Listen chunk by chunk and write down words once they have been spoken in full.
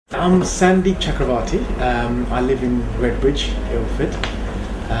I'm Sandip Chakravarty. I live in Redbridge, Ilford,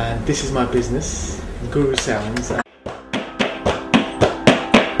 and this is my business, GURU SOUNDZ.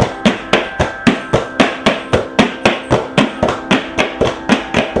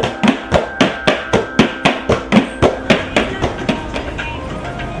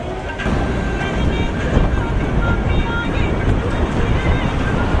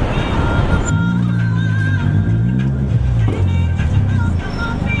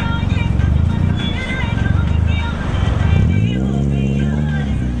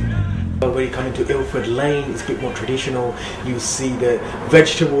 When you come into Ilford Lane, it's a bit more traditional. You see the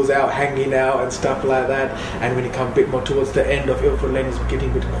vegetables out hanging out and stuff like that. And when you come a bit more towards the end of Ilford Lane, it's getting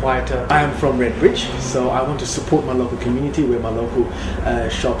a bit quieter. I am from Redbridge, so I want to support my local community with my local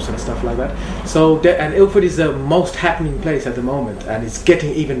shops and stuff like that. So, and Ilford is the most happening place at the moment, and it's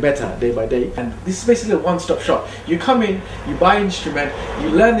getting even better day by day. And this is basically a one-stop shop. You come in, you buy an instrument, you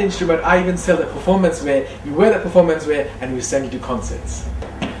learn the instrument. I even sell the performance wear. You wear that performance wear, and we send you to concerts.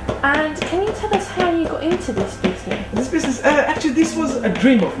 And can you tell us how you got into this business? This business, actually this was a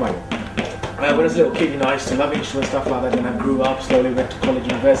dream of mine. When I was a little kid, I used to love instruments, stuff like that, and I grew up, slowly went to college,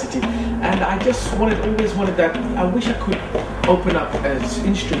 university, and I just always wanted that. I wish I could open up as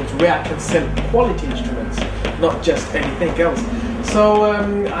instruments where I can sell quality instruments, not just anything else. So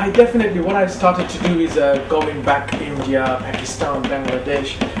what I started to do is going back India, Pakistan,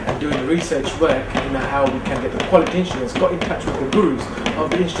 Bangladesh, and doing research work in how we can get the quality instruments. Got in touch with the gurus of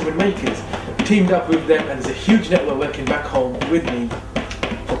the instrument makers, teamed up with them, and there's a huge network working back home with me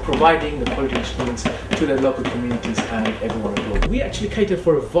for providing the quality instruments to the local communities and everyone abroad. We actually cater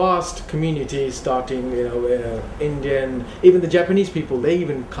for a vast community, starting, Indian, even the Japanese people. They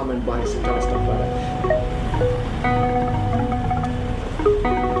even come and buy some kind of stuff like that.